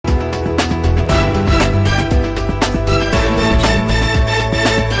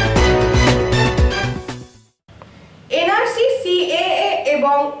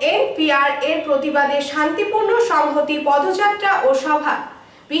NRCR এর প্রতিবাদে শান্তিপূর্ণ সংহতি পদযাত্রা ও সভা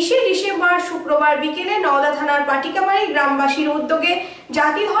 20শে ডিসেম্বর শুক্রবার বিকেলে নওদা থানার পাটিকাবাড়ি গ্রামবাসীর উদ্যোগে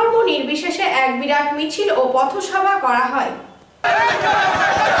জাতি ধর্ম নির্বিশেষে এক বিরাট মিছিল ও পথসভা করা হয়।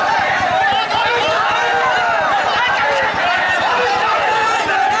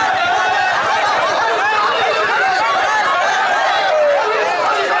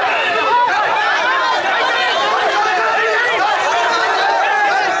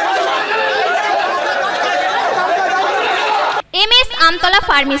 আমতলা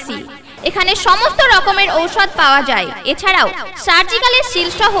ফার্মেসি এখানে সমস্ত রকমের ঔষধ পাওয়া যায়। এছাড়াও সার্জিক্যালের সিল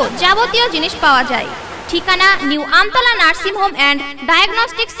সহ যাবতীয় জিনিস পাওয়া যায়। ঠিকানা new Amtala nursing home and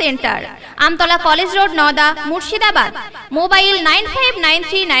diagnostic centre, Amtala college road, Nowda, Murshidabad. Mobile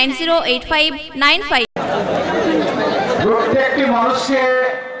 9593908595। প্রত্যেকটি মানুষকে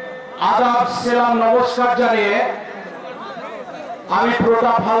আদাব, সালাম, নমস্কার জানিয়ে আমি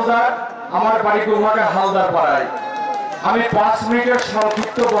প্রতাপ হালদার, আমার বাড়ি গুরমাকে হালদার পাড়ায়। আমি 5 মিনিটের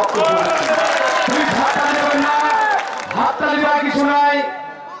সংক্ষিপ্ত বক্তব্য দিচ্ছি। তুমি হাততালি দেবেন না, হাততালি দেওয়ার কিছু নাই।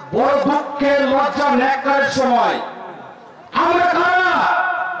 বড় দুঃখের, লজ্জা, ন্যাক্কারের সময় আমরা কারা?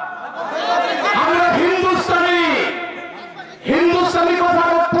 আমরা হিন্দুস্তানি। হিন্দুস্তানি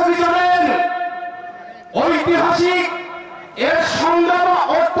কথার অর্থ কি জানেন? ঐতিহাসিক এর সংজ্ঞা বা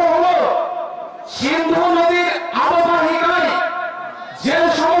অর্থ হলো সিন্ধু নদীর অববাহিকায় যে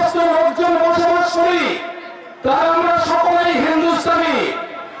সমস্ত লোকজন বসবাস করি তারা আমরা সকলেই হিন্দুস্তানি।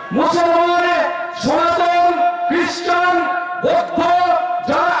 মুসলমান, সনাতন, খ্রিস্টান, বৌদ্ধ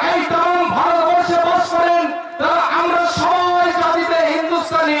যারা এই তাম ভারতবর্ষে বাস করেন তারা আমরা সবাই জাতিতে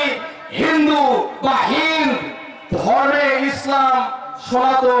হিন্দুস্তানি। হিন্দু বা হিন্দ ধর্মে ইসলাম,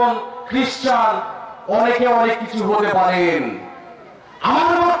 সনাতন, খ্রিস্টান অনেকে অনেক কিছু হতে পারেন।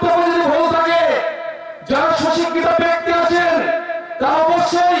 আমার বক্তব্য যদি ভুল থাকে, যারা সুশিক্ষিত ব্যক্তি আছেন তারা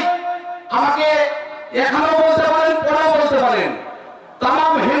অবশ্যই আমাকে এখানেও বলতে পারেন, পরেও বলতে পারেন।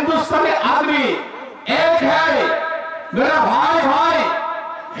 तमाम हिंदुस्तानी आदमी एक है। मेरा भाई भाई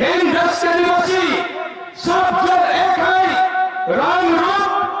हिंद देश के निवासी सब जन एक है। रंग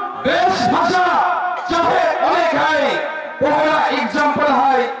रूप, देश, भाषा चाहे अनेक है। पहला एग्जाम्पल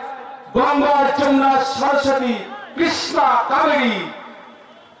है गंगा, जमुना, सरस्वती, कृष्णा, कावेरी।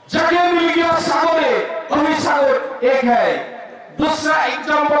 जगह मिल गया सागरे, वही सागर एक है। दूसरा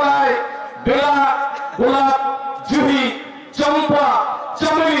एग्जाम्पल है बेला, गुलाब, जूही, चंपा,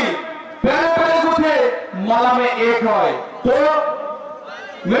 चमेली, पेरे पेरे गुथे माला में एक है। तो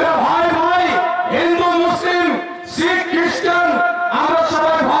मेरा भाई भाई हिंदू, मुस्लिम, सिख, क्रिश्चियन আমরা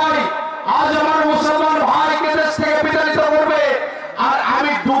সবাই ভাই। আজ আমার মুসলমান ভাইকে দেশ থেকে বিতাড়িত করবে আর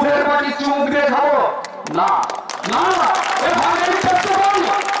আমি দুধের বাটি চুমুক দিয়ে খাবো না? না, এ ভাইয়ের সত্যবান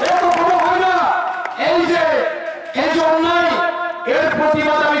এ তো কোনো হয় না। এই যে এই যে অন্যায়, এর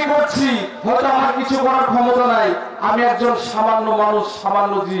প্রতিবাদ আমি করছি। হয়তো আমার কিছু করার ক্ষমতা নাই, আমি একজন সামান্য মানুষ,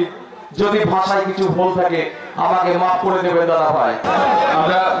 সামান্য জীব। যদি ভাষায় কিছু ভুল থাকে আমাকে মাফ করে দেবেন দাদা ভাই।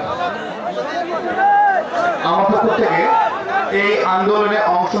 আমরা আমার পক্ষ থেকে এই আন্দোলনে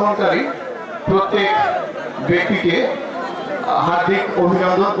অংশগ্রহণকারী প্রত্যেক ব্যক্তিকে হার্দিক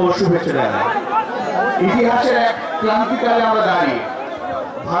অভিনন্দন ও শুভেচ্ছা জানাই। ইতিহাসের এক ক্রান্তিকালে আমরা দাঁড়িয়ে।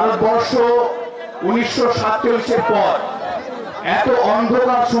 ভারতবর্ষ 1947-এর পর এত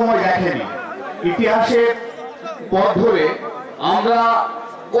অন্ধকার সময় দেখেনি। ইতিহাসের পথ ধরে আমরা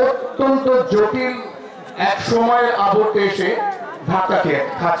অত্যন্ত জটিল এক সময়ের আবর্তে এসে ধাক্কা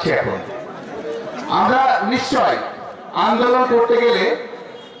খাচ্ছি। এখন আমরা নিশ্চয় আন্দোলন করতে গেলে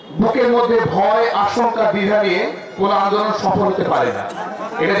বুকের মধ্যে ভয়, আশঙ্কা, দ্বিধা নিয়ে কোনো আন্দোলন সফল হতে পারে না।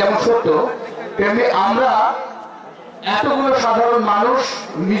 এটা যেমন সত্য, তেমনি আমরা এতগুলো সাধারণ মানুষ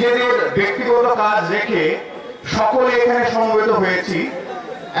নিজেদের ব্যক্তিগত কাজ রেখে সকলে এখানে সমবেত হয়েছি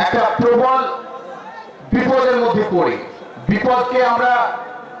একটা প্রবল বিপদের মধ্যে পড়ে। বিপদকে আমরা,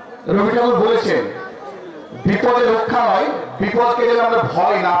 রবি ঠাকুর বলেছেন, বিপদে রক্ষা নয়, বিপদকে যেন আমরা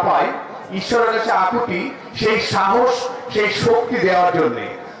ভয় না পাই, ঈশ্বরের কাছে আকুতি সেই সাহস, সেই শক্তি দেওয়ার জন্য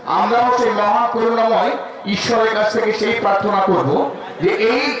আমরাও সেই মহা করুণাময় ঈশ্বরের কাছ থেকে সেই প্রার্থনা করব যে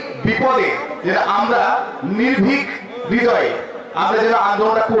এই বিপদে যেন আমরা নির্ভীক হৃদয়ে আমরা যেন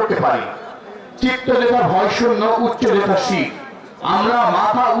আন্দোলনটা করতে পারি। চিত্ত যেথা ভয় শূন্য, উচ্চ যেথা শীত। আমরা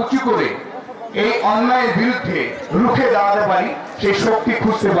মাথা উঁচু করে এই অন্যায়ের বিরুদ্ধে রুখে দাঁড়াতে পারি, সেই শক্তি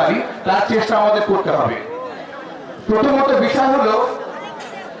খুঁজতে পারি, তার চেষ্টা আমাদের করতে হবে। প্রথমত বিষয় হলো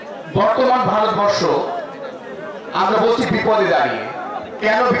বর্তমান ভারতবর্ষ আমরা বলছি বিপদে দাঁড়িয়ে।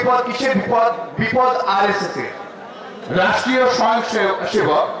 কেন বিপদ? কিসের বিপদ? বিপদ RSS এর। রাষ্ট্রীয়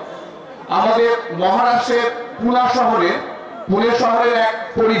স্বয়ংসেবক আমাদের মহারাষ্ট্রের পুনে শহরের এক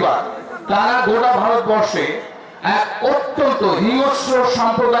পরিবার, তারা গোটা ভারতবর্ষে এক অত্যন্ত হিংস্র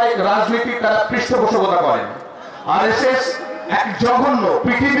সাম্প্রদায়িক রাজনীতি তারা পৃষ্ঠপোষকতা করেন। আরএসএস এক জঘন্য,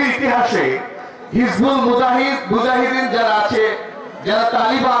 পৃথিবীর ইতিহাসে হিজবুল মুজাহিদিন যারা আছে, যারা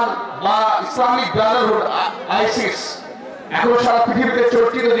তালিবান বা ইসলামিক ব্রাদারহুড, আইসিস, এখন সারা পৃথিবীতে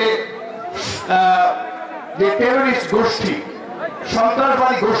চর্চিত যে টেররিস্ট গোষ্ঠী,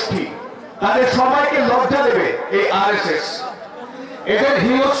 সন্ত্রাসবাদী গোষ্ঠী, তাদের সবাইকে লজ্জা দেবে এই আরএসএস। এদের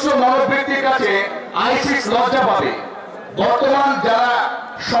হিংস্র মনোবৃত্তির কাছে আইসিস লজ্জা পাবে। বর্তমান যারা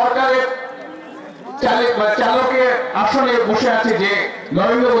সরকারের চালকের আসনে বসে আছে, যে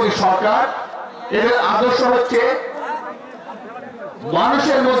নরেন্দ্র মোদী সরকার, এদের আদর্শ হচ্ছে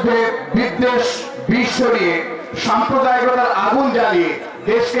মানুষের মধ্যে বিদ্বেষ, বিষ ছড়িয়ে, সাম্প্রদায়িকতার আগুন জ্বালিয়ে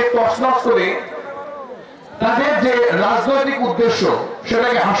দেশকে তছনছ করে তাদের যে রাজনৈতিক উদ্দেশ্য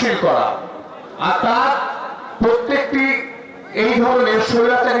সেটাকে হাসিল করা। আর তার প্রত্যেকটি এই ধরনের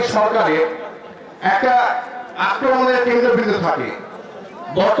স্বৈরাচারী সরকারের একটা আক্রমণের কেন্দ্রবিন্দু থাকে।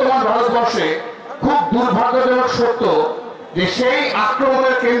 বর্তমান ভারতবর্ষে খুব দুর্ভাগ্যজনক সত্য যে সেই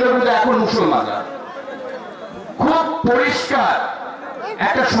আক্রমণের কেন্দ্রবিন্দু এখন মুসলমানরা। খুব পরিষ্কার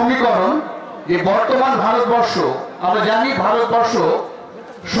একটা সমীকরণ যে বর্তমান ভারতবর্ষ, আমরা জানি ভারতবর্ষ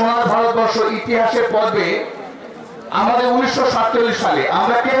সোনার ভারতবর্ষ, ইতিহাসের পর্বে আমাদের 1947 সালে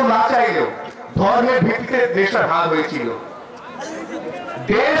আমরা কেউ না চাইলেও ধর্মের ভিত্তিতে দেশটা ভাগ হয়েছিল।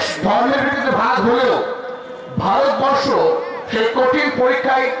 দেশ ধর্মের ভিত্তিতে ভাগ হলেও ভারতবর্ষ সেই কঠিন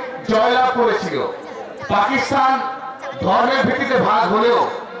পরীক্ষায় জয়লাভ করেছিল। পাকিস্তান ধর্মের ভিত্তিতে ভাগ হলেও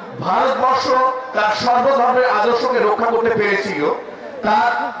ভারতবর্ষ তার সর্বধর্মের আদর্শকে রক্ষা করতে পেরেছিল।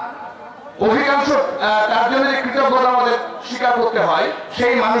 তার অধিকাংশ, তার জন্য যে কৃতজ্ঞতা আমাদের স্বীকার করতে হয়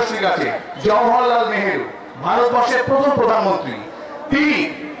সেই মানুষটির কাছে, জওহরলাল নেহেরু, ভারতবর্ষের প্রথম প্রধানমন্ত্রী, তিনি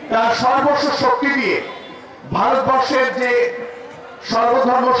তার সর্বস্ব শক্তি দিয়ে ভারতবর্ষের যে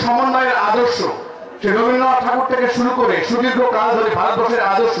সর্বধর্ম সমন্বয়ের আদর্শ, সে রবীন্দ্রনাথ ঠাকুর থেকে শুরু করে সুদীর্ঘ কাল ধরে ভারতবর্ষের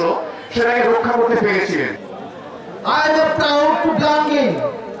আদর্শ, সেটাকে রক্ষা করতে পেরেছিলেন। I am proud to belong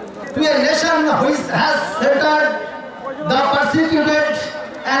to a nation which has sheltered the persecuted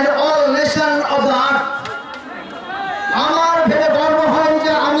and all nations of the earth. আমার ভেবে গর্ব হয়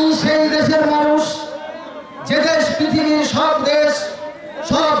যে আমি সেই দেশের মানুষ, যে দেশ পৃথিবীর সব দেশ,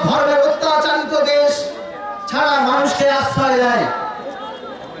 সব ধর্মের অত্যাচারিত দেশ ছাড়া মানুষকে আশ্রয় দেয়।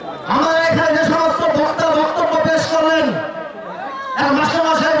 আমার এখানে যে সমস্ত বক্তা বক্তব্য পেশ করলেন, এক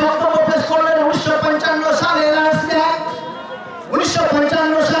মাস্টারমশাই বক্তব্য পেশ করলেন 1955 সালে NRC অ্যাক্ট।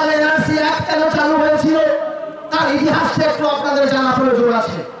 1955 সালে NRC অ্যাক্ট কেন চালু হয়েছিল তার ইতিহাসটা একটু আপনাদের জানা প্রয়োজন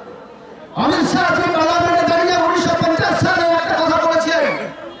আছে। অমিত শাহ যে পার্লামেন্টে দাঁড়িয়ে 1950 সালে একটা কথা বলেছেন।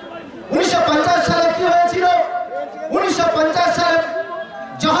 1950 সালে কি হয়েছিল? 1950 সালে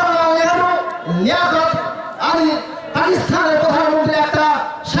জওহরলাল নেহরু, লিয়াকত আলী, পাকিস্তানের প্রধানমন্ত্রী একটা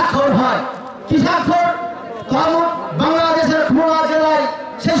স্বাক্ষর হয়। কি স্বাক্ষর? বাংলাদেশের খুলনা জেলায়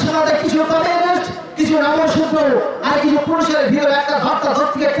সেই সময় কিছু কমিউনিস্ট, কিছু নবসূত্র আর কিছু পুরুষের ভিতরে একটা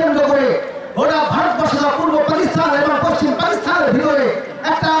ধস্তাধস্তিকে কেন্দ্র করে ওরা ভারতবর্ষের পূর্ব পাকিস্তান এবং পশ্চিম পাকিস্তানের ভিতরে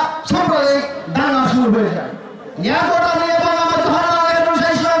একটা সাম্প্রদায়িক দাঙ্গা শুরু হয়ে যায়। নিরাপত্তা নিয়ে এবং আমার জওহরলাল নেহরু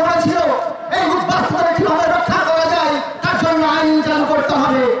সেই সময় বলেছিল এই উদ্বাস্তুদের কিভাবে রক্ষা করা যায় তার জন্য আইন চালু করতে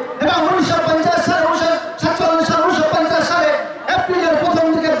হবে। এবং 1950 সালে 1950 সালে এপ্রিলের প্রথম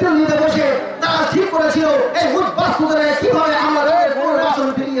দিকে দিল্লিতে বসে তারা ঠিক করেছিল এই উদ্বাস্তুদের কিভাবে আমরা পুনর্বাসন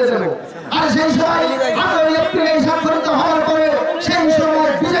ফিরিয়ে দেবো। আর সেই সময় 8 এপ্রিলে স্বাক্ষরিত হওয়ার পরে সেই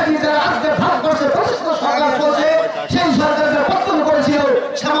সময় বিজেপি যারা আজকে ভারতবর্ষের প্রতিষ্ঠিত সরকার চলছে সেই সরকারকে পতন করেছিল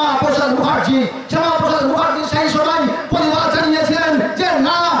শ্যামাপ্রসাদ মুখার্জি। শ্যামাপ্রসাদ মুখার্জি সেই সময় প্রতিবাদ জানিয়েছিলেন যে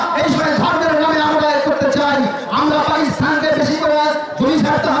না, এই সময় ধর্মের নামে আমরা করতে চাই, আমরা পাকিস্তানকে বেশি করে জমি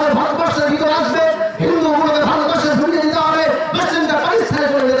ছাড়তে হবে, ভারতবর্ষের ভিতরে আসবে, হিন্দুগুলোকে ভারতবর্ষে ঢুকিয়ে দিতে হবে, মুসলিমকে পাকিস্তানে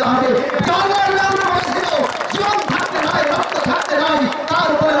চলে যেতে হবে। জীবন থাকতে নয়, রক্ত থাকতে নয়। তার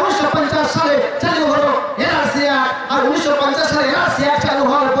উপরে 1950 সালে চালু হলো NRC অ্যাক্ট। আর 1950 সালে NRC অ্যাক্ট চালু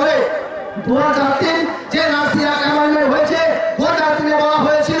হওয়ার পরে 2003 যে NRC অ্যাক্ট অ্যামেন্ডমেন্ট হয়েছে, 2003 বলা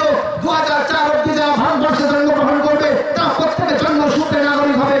হয়েছিল 2004 অবধি যারা ভারতবর্ষে জন্মগ্রহণ করবে তারা প্রত্যেকের জন্মসূত্রে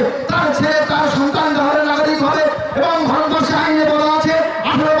নাগরিক হবে, তার ছেলে তার সন্তান যারা নাগরিক হবে। এবং ভারতবর্ষে আইনে বলা আছে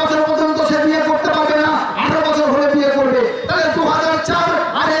 18 বছর পর্যন্ত সে বিয়ে করতে পারবে না, 18 বছর হলে বিয়ে করবে। তাহলে 2004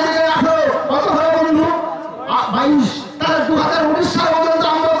 আর এদিকে 18 কত হলো বন্ধু? 22। তাহলে 2019 সাল পর্যন্ত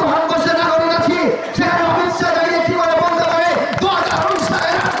আমরা তো ভারতবর্ষের নাগরিক আছি। সেখানে অমিত শাহ দাঁড়িয়ে কি করে বলতে পারে 2019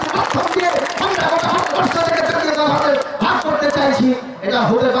 সালে মাধ্যম দিয়ে আমরা ভারতবর্ষ থেকে জাতীয়তাভাবে ভাগ করতে চাইছি? এটা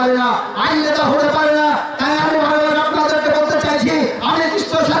হতে পারে না, আইন এটা হতে পারে না। তাই আমি আপনাদেরকে বলতে চাইছি, আমি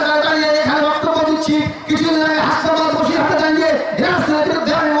কৃষ্ণ সরকার দাঁড়িয়ে এখানে বক্তব্য দিচ্ছি। কিছুদিন আগে হাসপাতাল বসিরহাটে দাঁড়িয়ে NRCর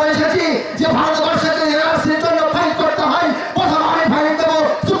বিরুদ্ধে আমি বলেছি যে ভারতবর্ষকে NRCর জন্য ফাইট করতে হয়। প্রথম আমি ফাইট দেবো,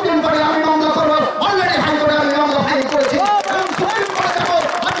 সুপ্রিম কোর্টে আমি মামলা করবো, অলরেডি হাইকোর্টে আমি মামলা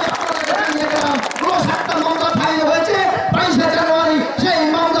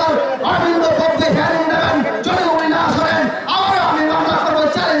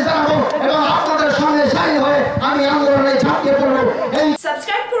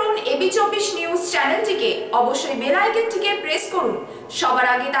চব্বিশ নিউজ চ্যানেলটিকে অবশ্যই বেল আইকনটিকে প্রেস করুন। সবার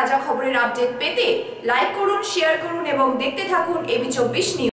আগে তাজা খবরের আপডেট পেতে লাইক করুন, শেয়ার করুন এবং দেখতে থাকুন এবি 24 নিউজ।